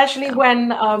 especially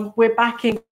when we're back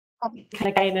in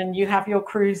again and you have your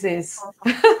cruises.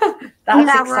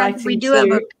 That's exciting. We do have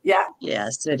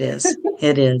yes, it is.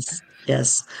 It is.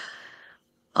 Yes.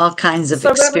 All kinds of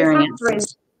experiences.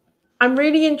 Kathryn, I'm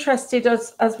really interested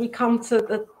as we come to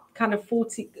the kind of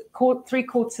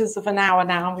 3/4 of an hour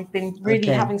now. We've been really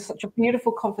having such a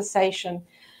beautiful conversation.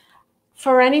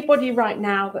 For anybody right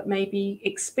now that may be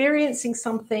experiencing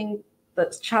something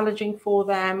that's challenging for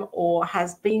them, or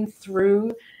has been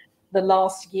through the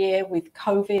last year with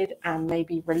COVID and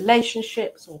maybe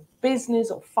relationships or business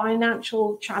or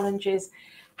financial challenges,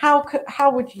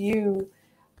 what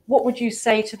would you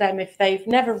say to them if they've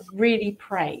never really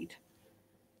prayed?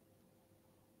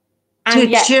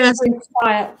 And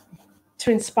to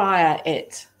inspire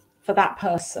it for that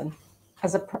person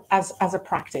as a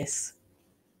practice.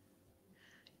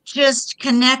 Just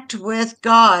connect with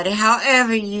God,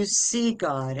 however you see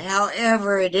God,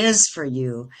 however it is for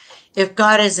you. If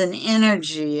God is an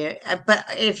energy, but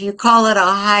if you call it a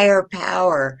higher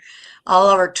power, all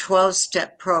of our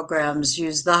 12-step programs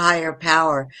use the higher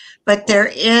power. But there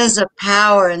is a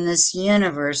power in this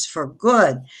universe for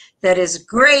good that is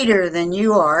greater than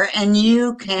you are, and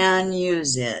you can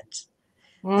use it.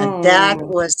 And that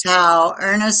was how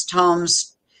Ernest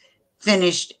Holmes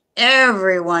finished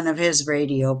every one of his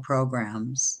radio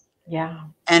programs. Yeah.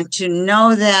 And to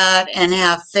know that and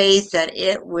have faith that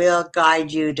it will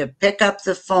guide you to pick up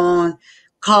the phone,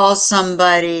 call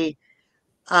somebody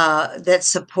that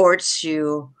supports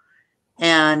you,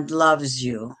 and loves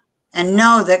you. And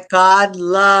know that God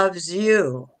loves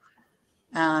you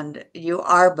and you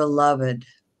are beloved.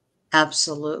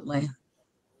 Absolutely.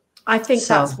 I think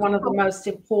So, that's one of the most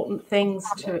important things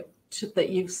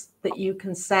that you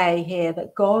can say here,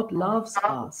 that God loves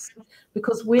us,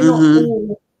 because we're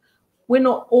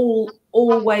not all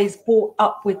always brought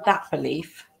up with that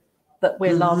belief that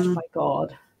we're loved by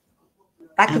God.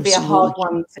 That could be a hard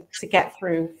absolutely. one to get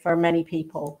through for many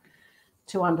people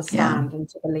to understand and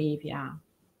to believe. Yeah.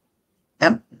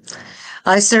 Yep.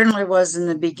 I certainly was in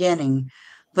the beginning,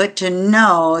 but to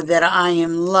know that I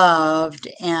am loved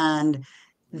and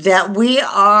that we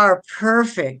are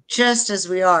perfect just as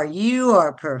we are. You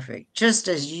are perfect just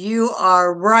as you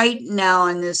are right now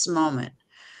in this moment,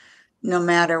 no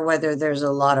matter whether there's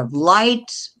a lot of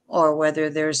light or whether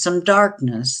there's some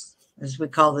darkness, as we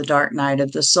call the dark night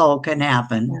of the soul, can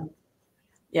happen.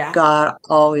 Yeah. God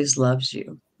always loves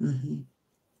you.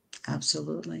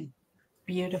 Absolutely.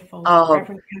 Beautiful. Oh,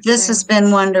 Reverend this has Kathryn.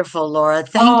 been wonderful, Laura.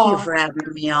 Thank you Oh, for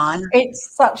having me on.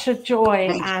 it's such a joy,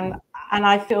 Thank you. and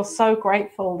I feel so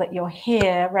grateful that you're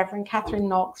here, Reverend Kathryn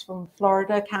Knox from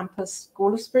Florida Campus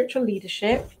School of Spiritual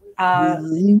Leadership.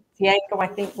 Diego, I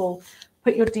think, will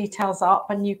put your details up,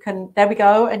 and you can. There we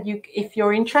go. And if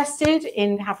you're interested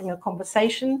in having a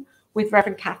conversation with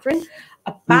Reverend Kathryn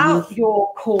about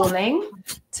your calling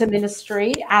to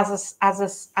ministry as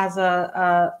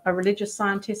a religious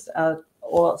scientist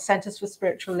or Centers for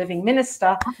Spiritual Living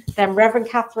minister, then Reverend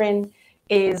Kathryn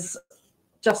is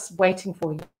just waiting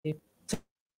for you.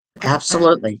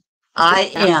 Absolutely.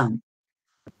 I am.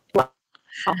 I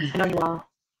know you are.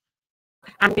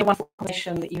 And the wonderful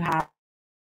conversation that you have.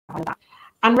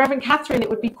 And Reverend Kathryn, it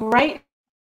would be great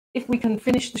if we can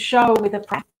finish the show with a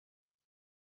prayer.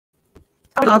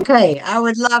 Okay, I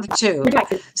would love to.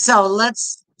 So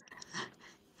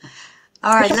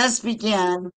all right, let's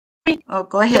begin. Oh,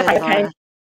 go ahead, Okay. Laura.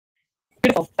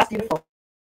 Beautiful. That's beautiful.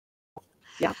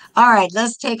 Yeah. All right,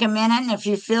 let's take a minute. And if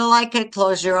you feel like it,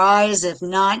 close your eyes. If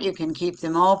not, you can keep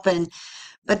them open.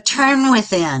 But turn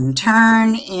within,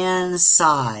 turn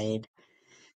inside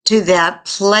to that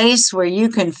place where you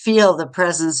can feel the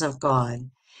presence of God.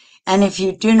 And if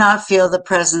you do not feel the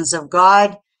presence of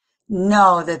God,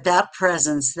 know that that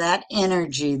presence, that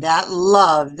energy, that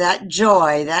love, that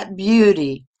joy, that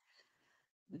beauty,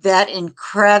 that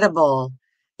incredible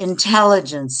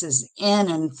intelligence is in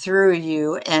and through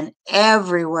you and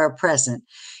everywhere present.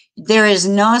 There is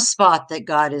no spot that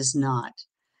God is not.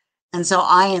 And so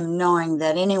I am knowing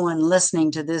that anyone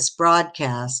listening to this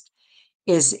broadcast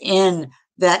is in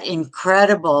that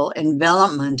incredible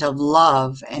envelopment of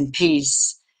love and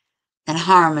peace and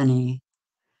harmony.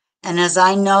 And as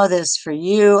I know this for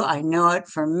you, I know it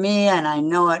for me, and I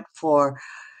know it for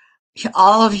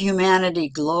all of humanity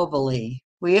globally.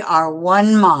 We are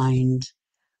one mind,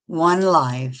 one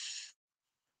life,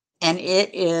 and it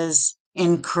is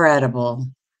incredible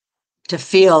to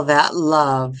feel that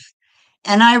love.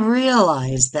 And I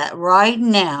realize that right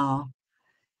now,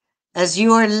 as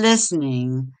you are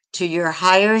listening to your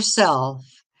higher self,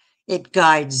 it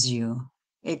guides you.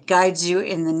 It guides you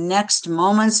in the next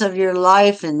moments of your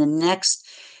life, in the next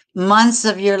months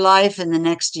of your life, in the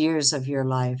next years of your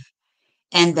life,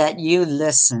 and that you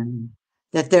listen,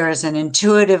 that there is an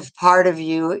intuitive part of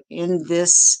you in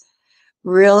this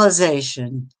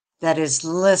realization that is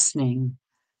listening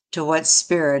to what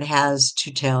Spirit has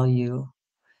to tell you.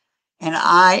 And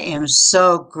I am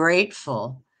so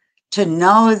grateful to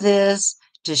know this,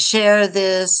 to share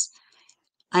this.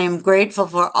 I am grateful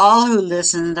for all who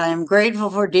listened. I am grateful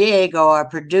for Diego, our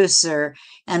producer,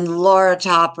 and Laura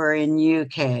Topper in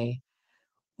UK.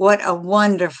 What a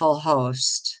wonderful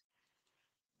host.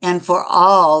 And for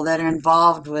all that are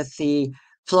involved with the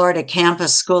Florida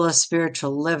Campus School of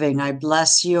Spiritual Living, I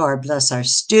bless you. I bless our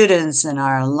students and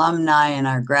our alumni and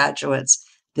our graduates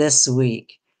this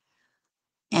week.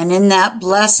 And in that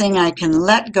blessing, I can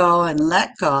let go and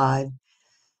let God,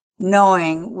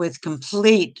 knowing with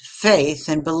complete faith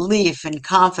and belief and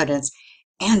confidence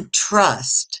and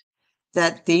trust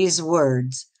that these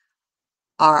words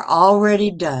are already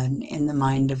done in the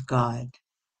mind of God.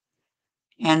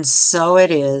 And so it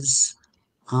is.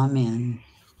 Amen.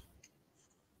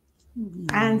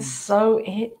 And so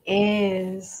it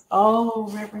is. Oh,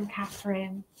 Reverend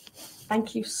Kathryn,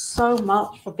 thank you so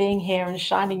much for being here and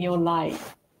shining your light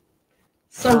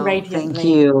so radiantly. Thank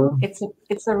you.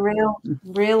 It's a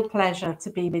real pleasure to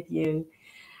be with you.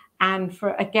 And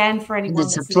for anyone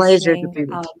It's a that's pleasure to listening, be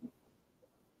with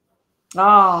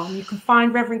you. You can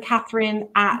find Reverend Kathryn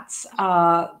at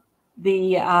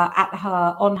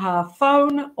on her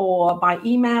phone or by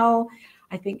email.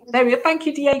 I think there we go. Thank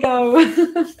you, Diego.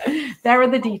 There are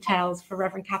the details for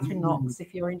Reverend Kathryn Knox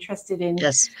if you're interested in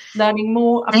learning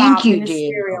more about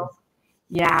ministerial. Diego.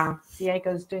 Yeah,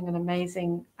 Diego's doing an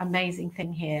amazing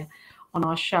thing here on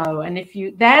our show. And if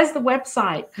you, there's the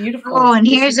website. Beautiful. Oh, and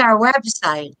here's our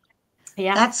website.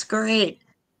 Yeah. That's great.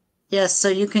 Yes, so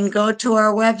you can go to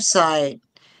our website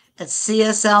at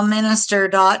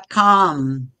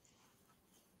cslminister.com.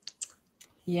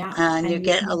 Yeah. And you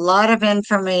get a lot of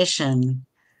information,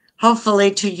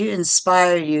 hopefully to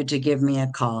inspire you to give me a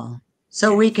call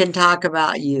so we can talk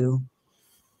about you.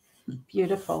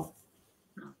 Beautiful.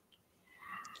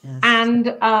 Yes.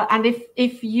 And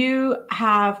if you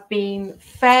have been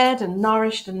fed and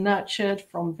nourished and nurtured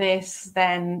from this,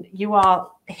 then you are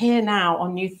here now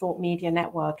on New Thought Media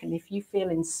Network. And if you feel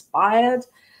inspired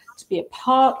to be a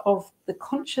part of the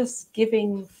conscious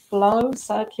giving flow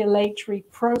circulatory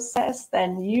process,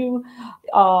 then you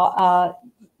are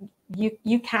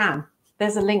you can.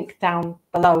 There's a link down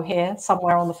below here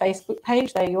somewhere on the Facebook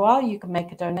page. There you are. You can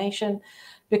make a donation,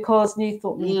 because New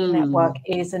Thought Media Network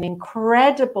is an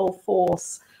incredible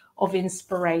force of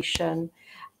inspiration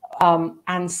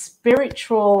and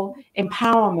spiritual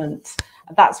empowerment.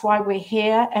 That's why we're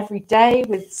here every day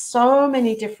with so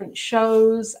many different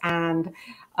shows and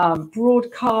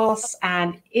broadcasts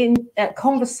and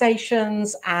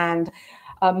conversations and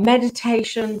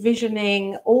meditation,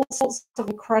 visioning, all sorts of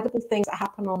incredible things that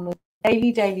happen on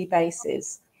a daily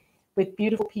basis, with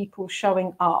beautiful people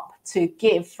showing up to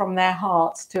give from their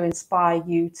hearts to inspire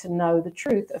you to know the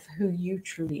truth of who you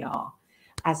truly are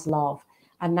as love.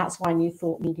 And that's why New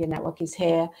Thought Media Network is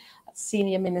here.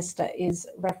 Senior Minister is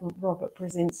Reverend Robert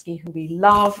Brzezinski, who we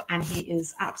love, and he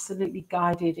is absolutely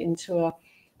guided into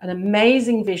an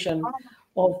amazing vision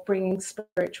of bringing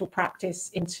spiritual practice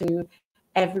into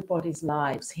everybody's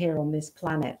lives here on this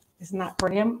planet. Isn't that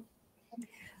brilliant?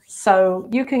 So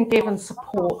you can give and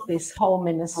support this whole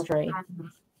ministry.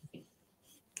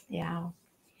 Yeah.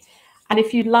 And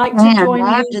if you'd like to join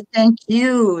I have to thank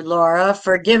you, Laura,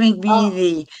 for giving me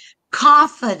the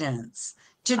confidence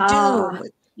to do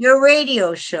your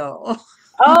radio show.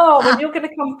 Oh, well, you're going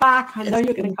to come back. I know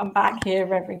you're going to come back here,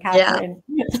 Reverend Kathryn.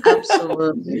 Yeah,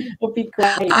 absolutely. It'll be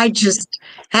great. I just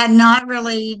had not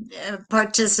really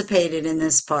participated in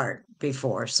this part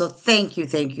before. So thank you.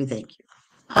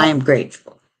 I am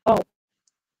grateful. Oh.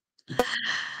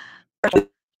 Right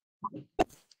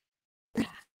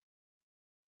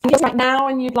now,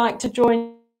 and you'd like to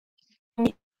join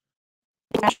me.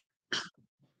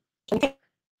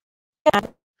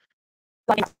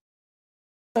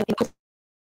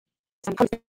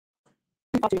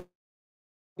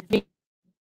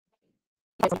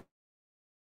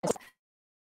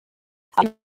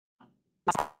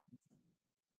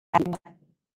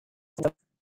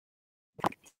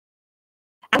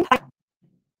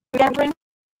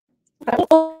 And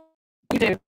all you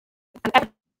do and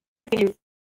everything you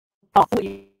are, all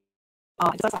you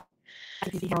are, it's like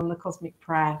here on the Cosmic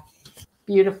Prayer.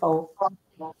 Beautiful.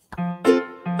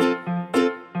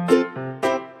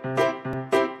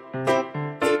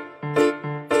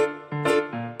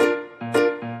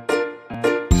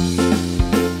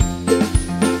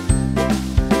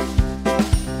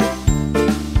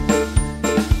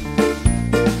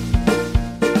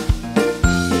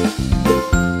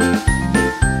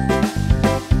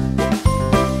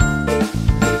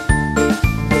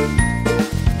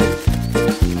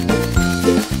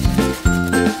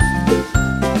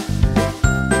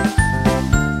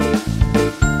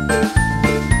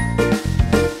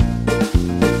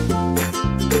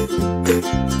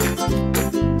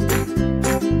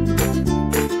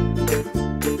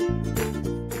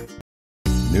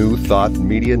 New Thought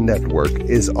Media Network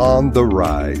is on the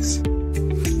rise.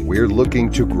 We're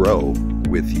looking to grow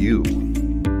with you.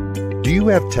 Do you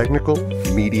have technical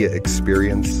media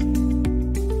experience,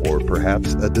 or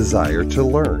perhaps a desire to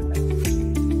learn?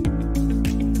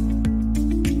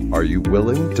 Are you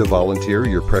willing to volunteer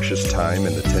your precious time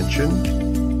and attention?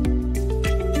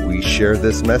 We share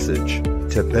this message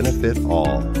to benefit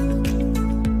all.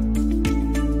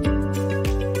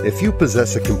 If you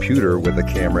possess a computer with a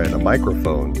camera and a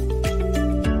microphone,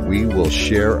 we will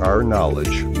share our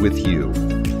knowledge with you.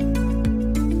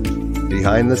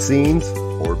 Behind the scenes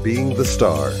or being the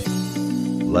star,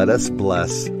 let us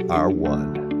bless our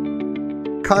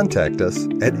one. Contact us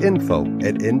at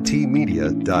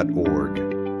info@ntmedia.org.